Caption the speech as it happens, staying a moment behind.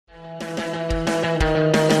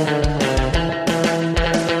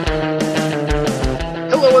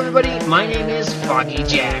My name is Foggy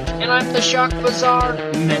Jack, and I'm the Shock Bazaar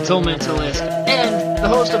mentalist, and the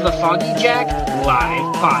host of the Foggy Jack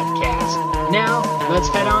Live Podcast. Now, let's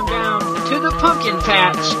head on down to the pumpkin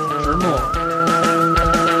patch for more.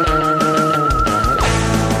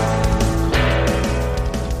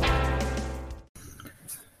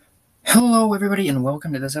 Hello, everybody, and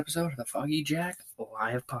welcome to this episode of the Foggy Jack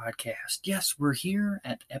Live Podcast. Yes, we're here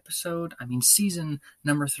at season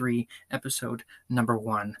number 3, episode number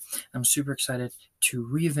 1. I'm super excited to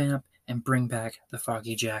revamp and bring back the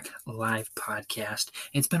Foggy Jack Live Podcast.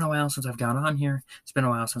 It's been a while since I've gone on here. It's been a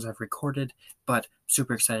while since I've recorded, but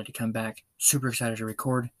super excited to come back, super excited to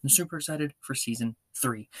record, and super excited for season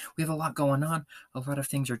 3. We have a lot going on. A lot of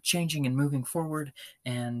things are changing and moving forward,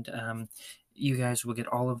 and you guys will get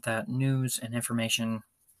all of that news and information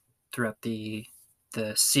throughout the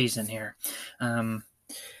season here.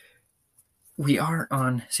 We are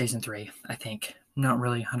on season 3, I think. Not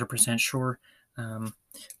really 100% sure,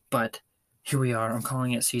 but here we are. I'm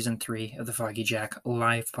calling it season 3 of the Foggy Jack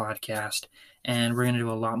Live Podcast, and we're going to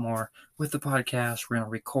do a lot more with the podcast. We're going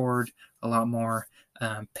to record a lot more.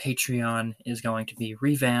 Patreon is going to be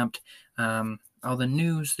revamped. All the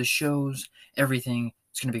news, the shows, everything.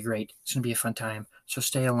 It's going to be great. It's going to be a fun time. So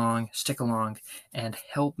stay along, stick along, and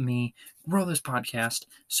help me grow this podcast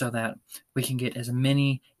so that we can get as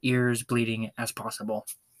many ears bleeding as possible.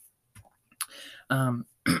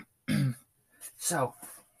 So,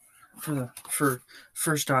 for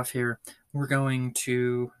first off here, we're going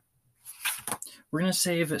to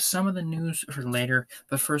save some of the news for later,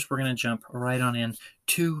 but first we're going to jump right on in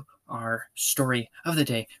to our story of the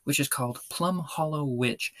day, which is called Plum Hollow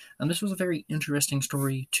Witch. And this was a very interesting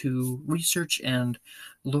story to research and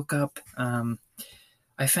look up.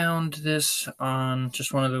 I found this on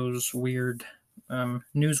just one of those weird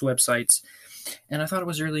news websites, and I thought it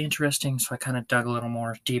was really interesting, so I kind of dug a little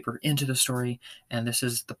more deeper into the story, and this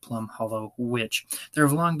is the Plum Hollow Witch. There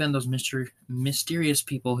have long been those mysterious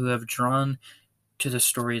people who have drawn to the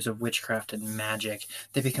stories of witchcraft and magic.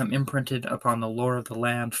 They become imprinted upon the lore of the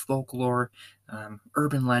land, folklore,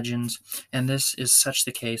 urban legends, and this is such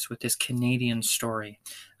the case with this Canadian story.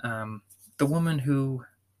 The woman who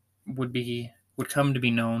would come to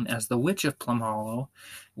be known as the Witch of Plum Hollow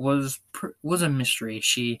was a mystery.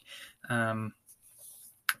 She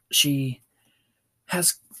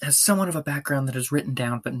has somewhat of a background that is written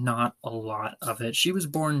down, but not a lot of it. She was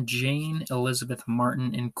born Jane Elizabeth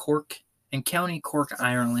Martin in County Cork,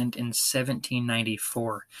 Ireland in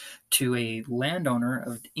 1794 to a landowner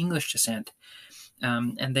of English descent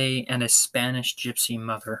and a Spanish gypsy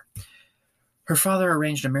mother. Her father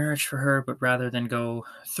arranged a marriage for her, but rather than go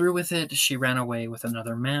through with it, she ran away with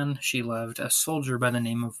another man she loved, a soldier by the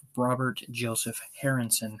name of Robert Joseph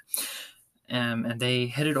Harrison. And they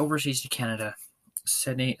headed overseas to Canada,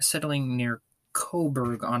 settling near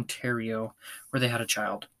Cobourg, Ontario, where they had a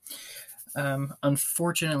child.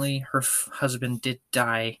 Unfortunately, her husband did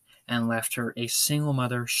die and left her a single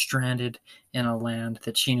mother stranded in a land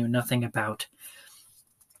that she knew nothing about.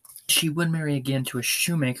 She would marry again to a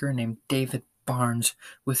shoemaker named David Barnes,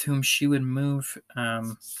 with whom she would move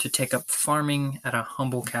to take up farming at a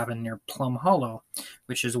humble cabin near Plum Hollow,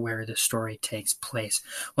 which is where the story takes place.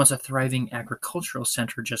 Once a thriving agricultural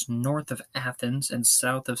center just north of Athens and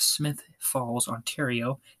south of Smith Falls,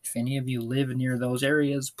 Ontario. If any of you live near those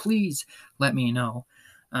areas, please let me know.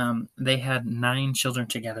 They had 9 children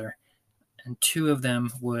together, and 2 of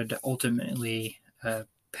them would ultimately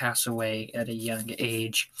pass away at a young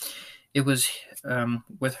age. It was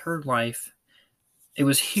It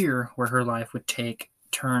was here where her life would take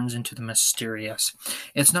turns into the mysterious.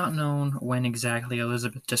 It's not known when exactly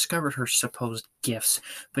Elizabeth discovered her supposed gifts,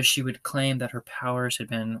 but she would claim that her powers had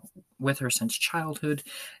been with her since childhood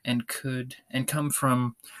and come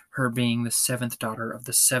from her being the 7th daughter of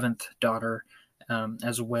the 7th daughter,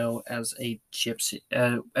 as well from a gypsy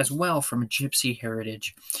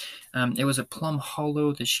heritage. It was at Plum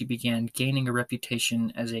Hollow that she began gaining a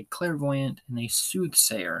reputation as a clairvoyant and a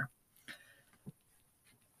soothsayer.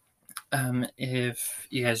 If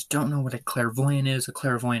you guys don't know what a clairvoyant is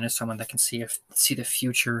someone that can see the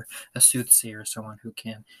future. A soothsayer is someone who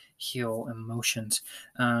can heal emotions.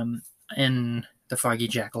 In the Foggy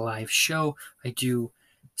Jack Live show, I do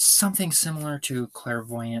something similar to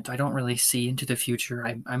clairvoyant. I don't really see into the future.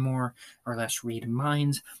 I more or less read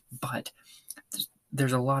minds, but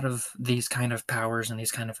there's a lot of these kind of powers and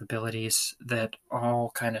these kind of abilities that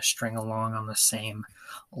all kind of string along on the same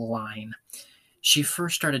line. She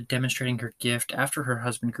first started demonstrating her gift after her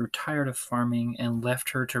husband grew tired of farming and left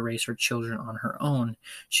her to raise her children on her own.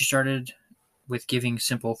 She started with giving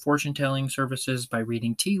simple fortune-telling services by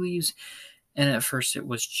reading tea leaves And at first it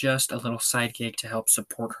was just a little side gig to help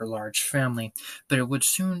support her large family, but it would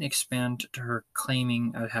soon expand to her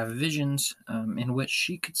claiming to have visions in which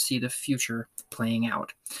she could see the future playing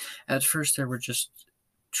out. At first there were just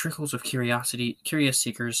trickles of curious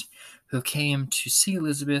seekers who came to see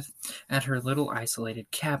Elizabeth at her little isolated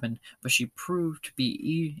cabin, but she proved to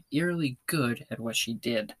be eerily good at what she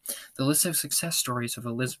did. The list of success stories of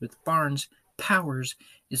Elizabeth Barnes' powers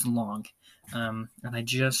is long, and I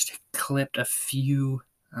just clipped a few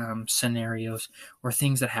scenarios or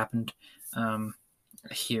things that happened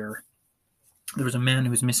here. There was a man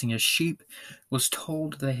who was missing his sheep, was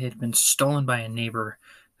told they had been stolen by a neighbor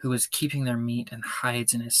who was keeping their meat and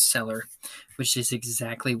hides in his cellar, which is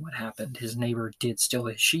exactly what happened. His neighbor did steal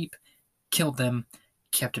his sheep, killed them,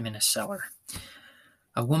 kept him in his cellar.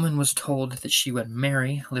 A woman was told that she would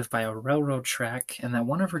marry, live by a railroad track, and that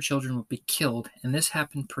one of her children would be killed, and this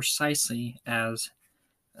happened precisely as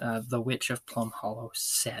the Witch of Plum Hollow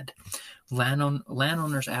said.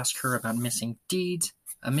 Landowners asked her about a missing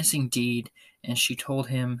deed, and she told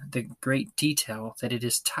him the great detail that it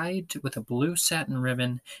is tied with a blue satin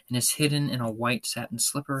ribbon and is hidden in a white satin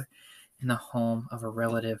slipper in the home of a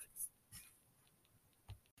relative.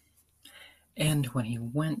 And when he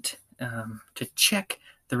went to check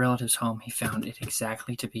the relative's home, he found it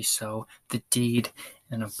exactly to be so, the deed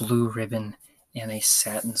and a blue ribbon and a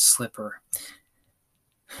satin slipper.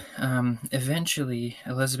 Eventually,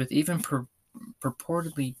 Elizabeth even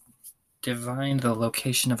purportedly divined the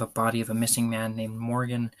location of a body of a missing man named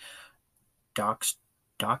Morgan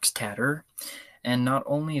Doxtatter, and not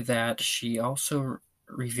only that, she also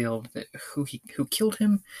revealed that who killed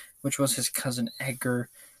him, which was his cousin Edgar,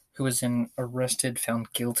 who was then arrested,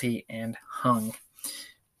 found guilty, and hung.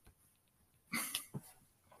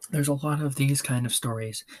 There's a lot of these kind of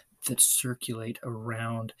stories that circulate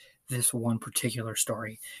around this one particular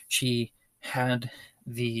story. She had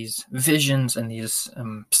these visions and these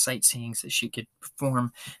sightseeings that she could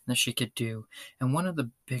perform and that she could do. And one of the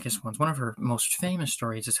biggest ones, one of her most famous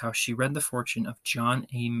stories, is how she read the fortune of John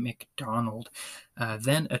A. Macdonald,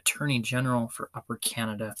 then Attorney General for Upper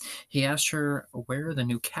Canada. He asked her where the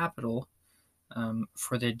new capital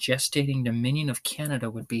for the gestating Dominion of Canada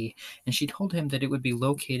would be, and she told him that it would be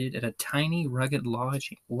located at a tiny, rugged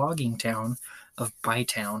logging town of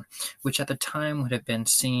Bytown, which at the time would have been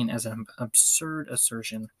seen as an absurd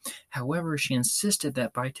assertion. However, she insisted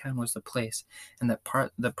that Bytown was the place, and that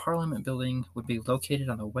the Parliament building would be located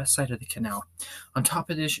on the west side of the canal. On top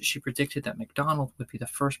of this, she predicted that Macdonald would be the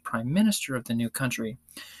first Prime Minister of the new country.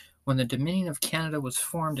 When the Dominion of Canada was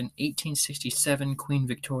formed in 1867, Queen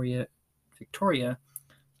Victoria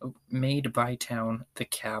made Bytown the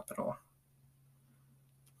capital.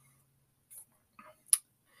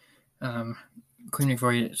 Queen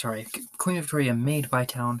Victoria made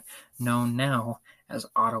Bytown, known now as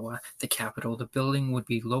Ottawa, the capital. The building would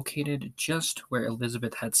be located just where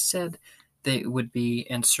Elizabeth had said they would be,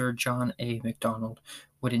 and Sir John A. Macdonald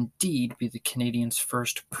would indeed be the Canadians'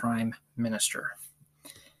 first Prime Minister.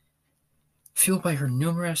 Fueled by her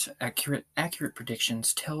numerous accurate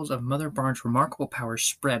predictions, tales of Mother Barnes' remarkable powers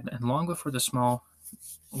spread, and long before the small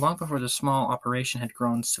operation had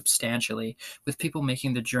grown substantially, with people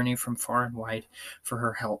making the journey from far and wide for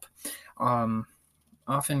her help,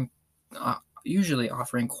 usually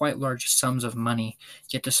offering quite large sums of money.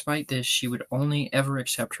 Yet despite this, she would only ever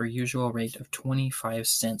accept her usual rate of 25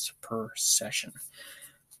 cents per session.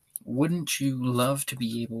 Wouldn't you love to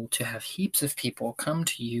be able to have heaps of people come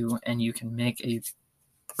to you and you can make a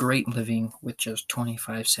great living with just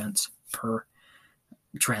 25 cents per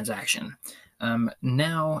transaction?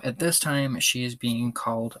 Now, at this time, she is being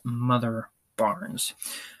called Mother Barnes.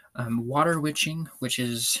 Water witching, which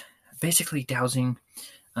is basically dowsing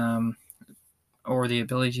or the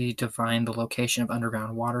ability to divine the location of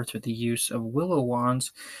underground water through the use of willow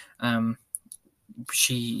wands.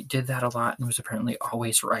 She did that a lot and was apparently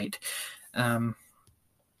always right.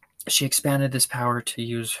 She expanded this power to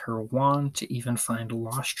use her wand to even find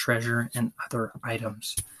lost treasure and other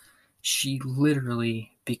items. She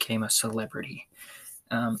literally became a celebrity,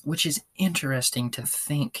 which is interesting to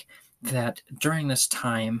think that during this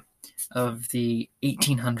time of the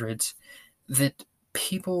 1800s, that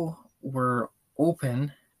people were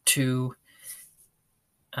open to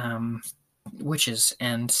witches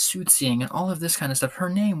and soothsaying and all of this kind of stuff. Her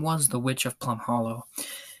name was the Witch of Plum Hollow,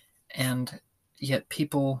 and yet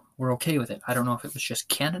people were okay with it. I don't know if it was just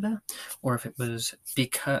Canada or if it was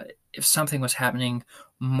because if something was happening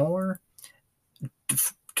more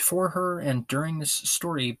for her and during this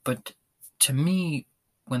story. But to me,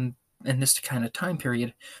 when in this kind of time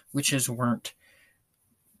period, witches weren't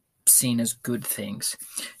seen as good things.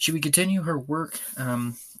 She would continue her work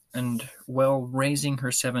and raising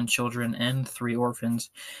her 7 children and 3 orphans,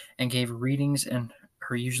 and gave readings, and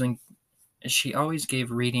she always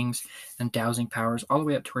gave readings and dowsing powers all the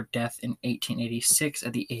way up to her death in 1886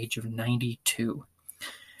 at the age of 92.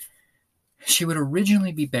 She would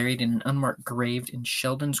originally be buried in an unmarked grave in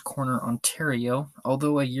Sheldon's Corner, Ontario,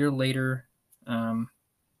 although in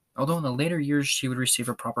the later years she would receive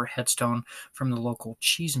a proper headstone from the local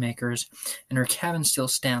cheesemakers, and her cabin still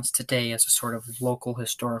stands today as a sort of local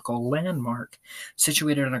historical landmark,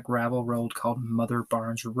 situated on a gravel road called Mother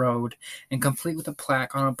Barnes Road, and complete with a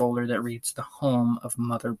plaque on a boulder that reads "The Home of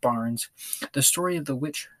Mother Barnes." The story of the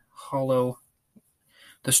witch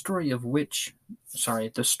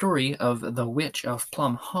of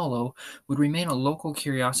Plum Hollow would remain a local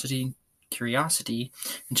curiosity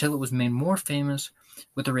until it was made more famous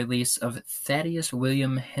with the release of Thaddeus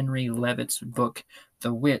William Henry Leavitt's book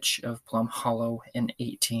The Witch of Plum Hollow in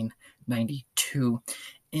 1892.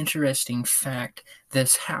 Interesting fact,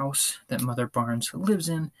 this house that Mother Barnes lived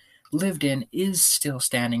in is still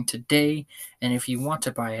standing today, and if you want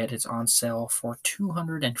to buy it, it's on sale for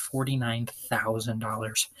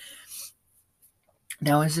 $249,000.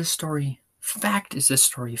 Now, is this story fact? Is this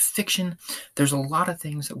story fiction? There's a lot of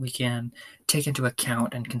things that we can take into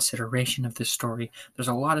account and consideration of this story. There's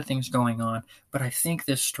a lot of things going on, but I think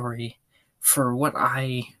this story, for what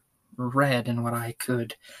I read and what I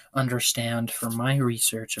could understand from my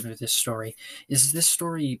research of this story, is this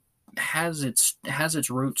story has its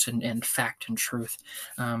roots in fact and truth.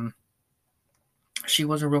 She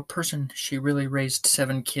was a real person. She really raised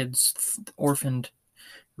 7 kids,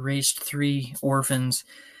 raised 3 orphans,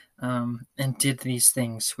 and did these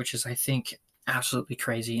things, which is, I think, absolutely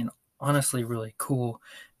crazy and honestly really cool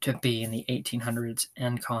to be in the 1800s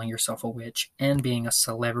and calling yourself a witch and being a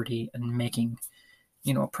celebrity and making,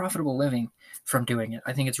 a profitable living from doing it.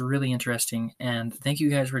 I think it's really interesting, and thank you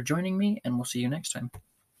guys for joining me, and we'll see you next time.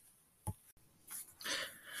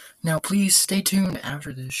 Now, please stay tuned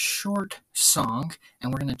after this short song,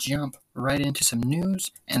 and we're going to jump right into some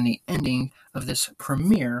news and the ending of this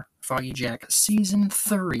premiere Foggy Jack Season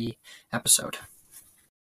 3 episode.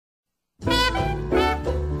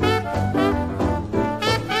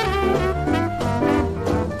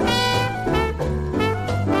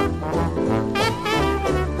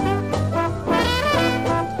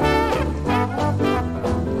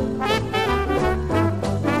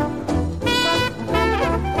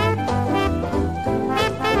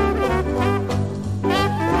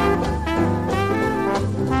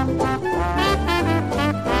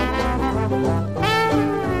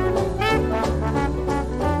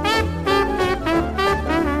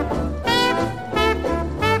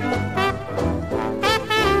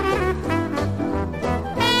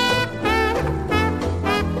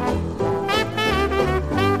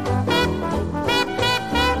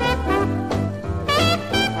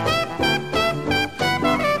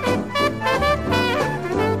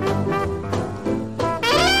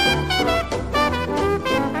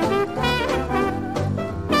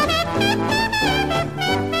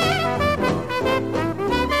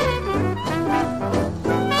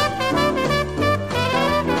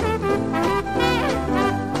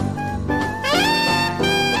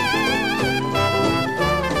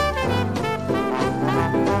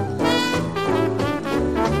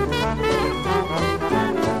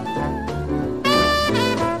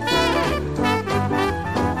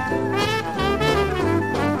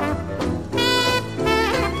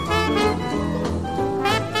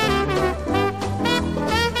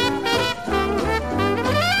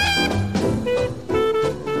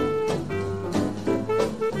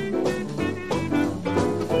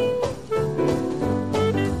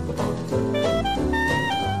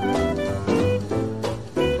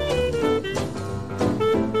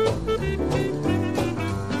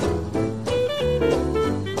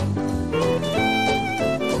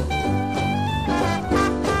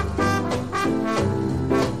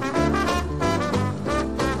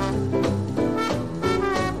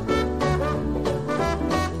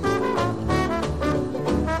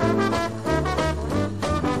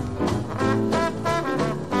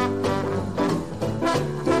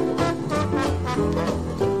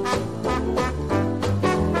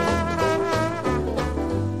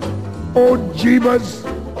 Oh, Jeebus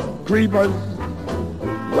Creepers,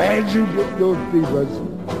 where'd you get those peepers?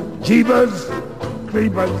 Jeebus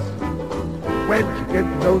Creepers, where'd you get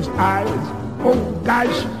those eyes? Oh,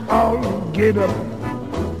 gosh, I'll get up.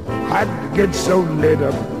 I'd get so lit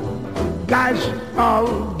up. Gosh,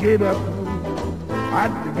 I'll get up.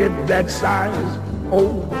 I'd get that size.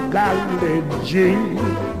 Oh, golly gee.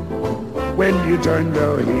 when you turn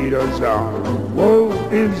the heaters on. Woe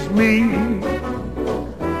is me,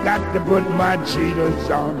 got to put my cheaters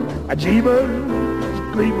on. Jeebus,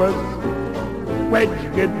 creepers, where'd you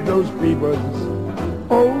get those peepers?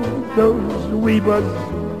 Oh, those weepers,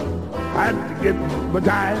 had to get my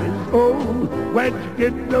ties. Oh, where'd you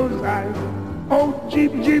get those eyes? Oh,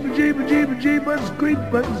 jeebus,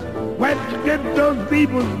 creepers, where'd you get those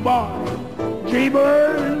peoples, boy?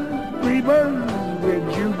 Jeebus, creepers,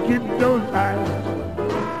 where'd you get those eyes?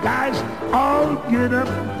 Guys, all get up,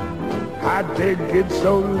 I think it's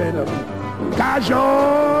so lit up. Gosh,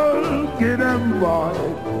 all get up, boy,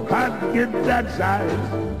 I get that size.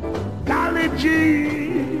 Golly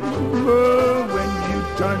gee, oh, when you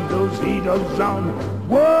turn those heaters on,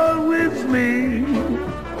 woe is me,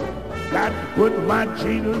 got to put my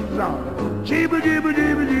cheaters on. Jeebus,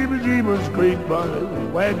 creepers,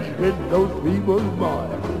 where'd you get those people, boy?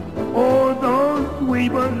 Oh, those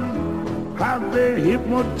weepers, how they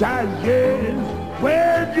hypnotize, yes.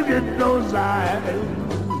 Where'd you get those eyes?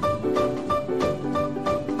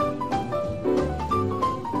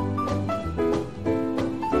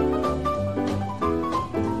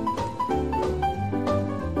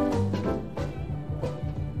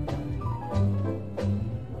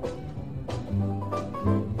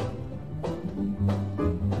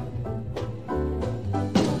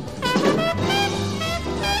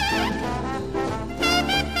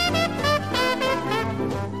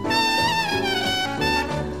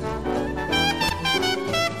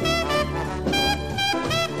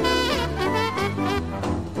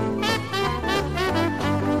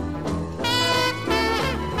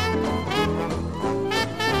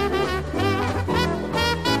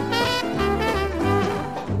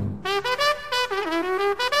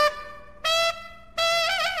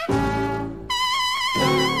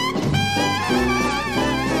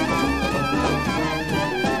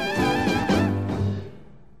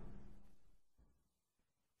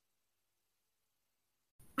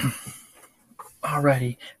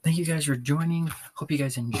 Alrighty, thank you guys for joining. Hope you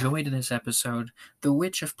guys enjoyed this episode. The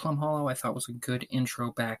Witch of Plum Hollow I thought was a good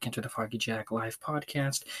intro back into the Foggy Jack live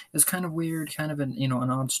podcast. It was kind of weird, kind of an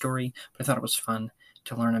odd story, but I thought it was fun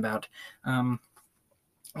to learn about.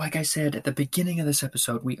 Like I said at the beginning of this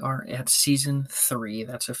episode, we are at season 3.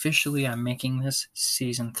 That's officially, I'm making this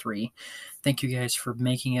season 3. Thank you guys for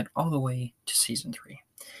making it all the way to season 3.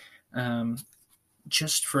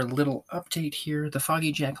 Just for a little update here, the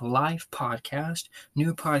Foggy Jack live podcast,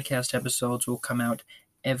 new podcast episodes will come out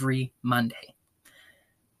every Monday.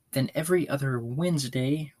 Then every other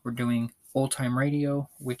Wednesday, we're doing Old Time Radio,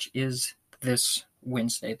 which is this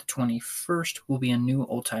Wednesday, the 21st, will be a new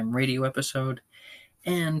Old Time Radio episode.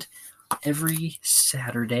 And every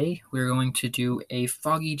Saturday, we're going to do a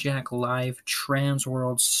Foggy Jack live Trans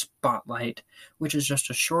World Spotlight, which is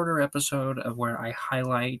just a shorter episode of where I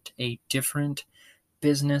highlight a different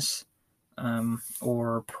business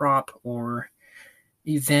or prop or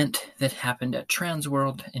event that happened at Trans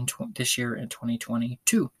World this year in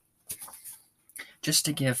 2022, just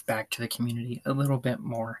to give back to the community a little bit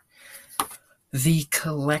more. The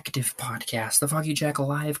Collective Podcast, the Foggy Jack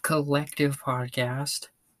Live Collective Podcast,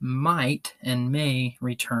 might and may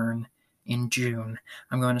return in June.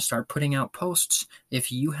 I'm going to start putting out posts.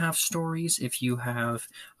 If you have stories, if you have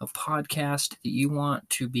a podcast that you want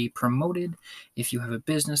to be promoted, if you have a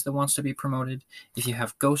business that wants to be promoted, if you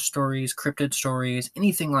have ghost stories, cryptid stories,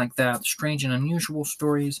 anything like that, strange and unusual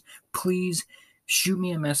stories, please shoot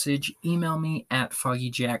me a message, email me at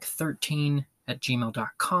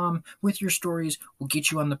foggyjack13@gmail.com with your stories. We'll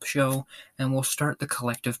get you on the show, and we'll start the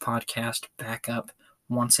Collective Podcast back up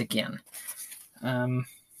once again.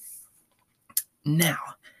 Now,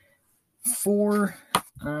 for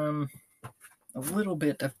a little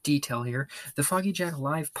bit of detail here, the Foggy Jack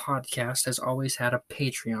Live podcast has always had a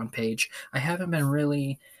Patreon page. I haven't been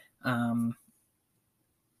really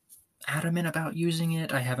adamant about using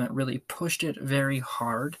it. I haven't really pushed it very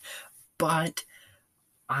hard, but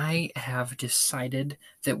I have decided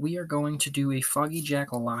that we are going to do a Foggy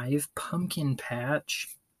Jack Live Pumpkin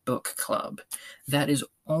Patch Book Club. That is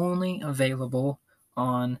only available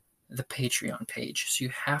on the Patreon page. So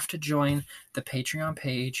you have to join the Patreon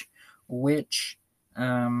page, which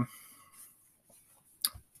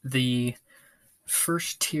the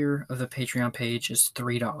first tier of the Patreon page is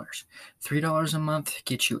 $3. $3 a month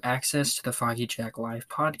gets you access to the Foggy Jack Live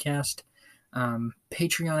podcast,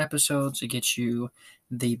 Patreon episodes. It gets you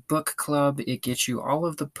the book club. It gets you all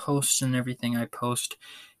of the posts and everything I post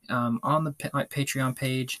on the Patreon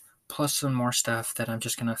page, plus some more stuff that I'm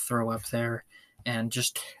just going to throw up there and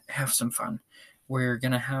just have some fun. We're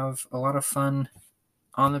going to have a lot of fun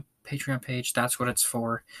on the Patreon page. That's what it's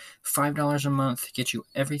for. $5 a month gets you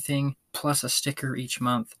everything plus a sticker each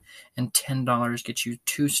month, and $10 gets you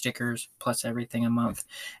 2 stickers plus everything a month.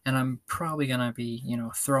 And I'm probably gonna be,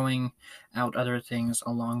 throwing out other things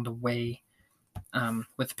along the way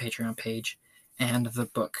with the Patreon page and the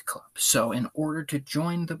book club. So in order to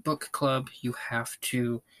join the book club, you have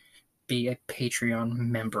to be a Patreon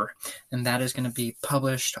member, and that is going to be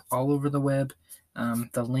published all over the web.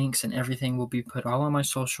 The links and everything will be put all on my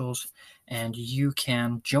socials, and you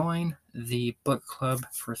can join the book club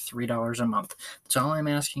for $3 a month. That's all I'm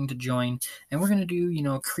asking to join, and we're going to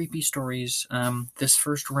do, creepy stories. This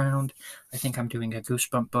first round, I think I'm doing a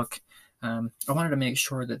Goosebump book. I wanted to make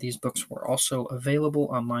sure that these books were also available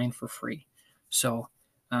online for free. So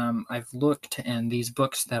I've looked, and these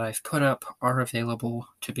books that I've put up are available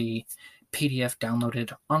to be PDF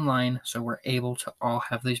downloaded online, so we're able to all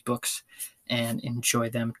have these books and enjoy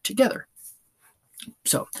them together.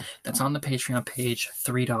 So that's on the Patreon page,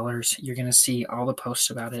 $3. You're going to see all the posts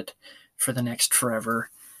about it for the next forever,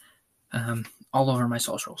 all over my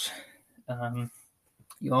socials.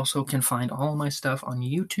 You also can find all of my stuff on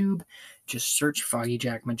YouTube. Just search Foggy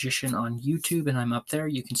Jack Magician on YouTube, and I'm up there.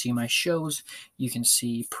 You can see my shows. You can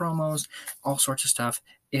see promos, all sorts of stuff.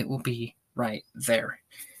 It will be right there.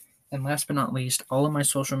 And last but not least, all of my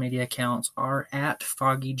social media accounts are at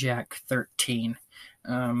FoggyJack13.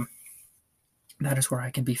 That is where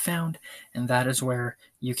I can be found, and that is where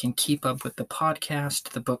you can keep up with the podcast,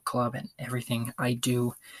 the book club, and everything I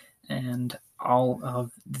do, and all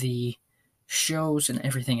of the shows and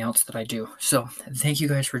everything else that I do. So thank you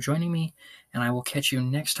guys for joining me, and I will catch you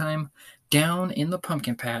next time down in the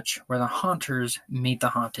pumpkin patch where the haunters meet the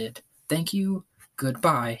haunted. Thank you,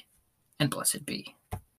 goodbye, and blessed be.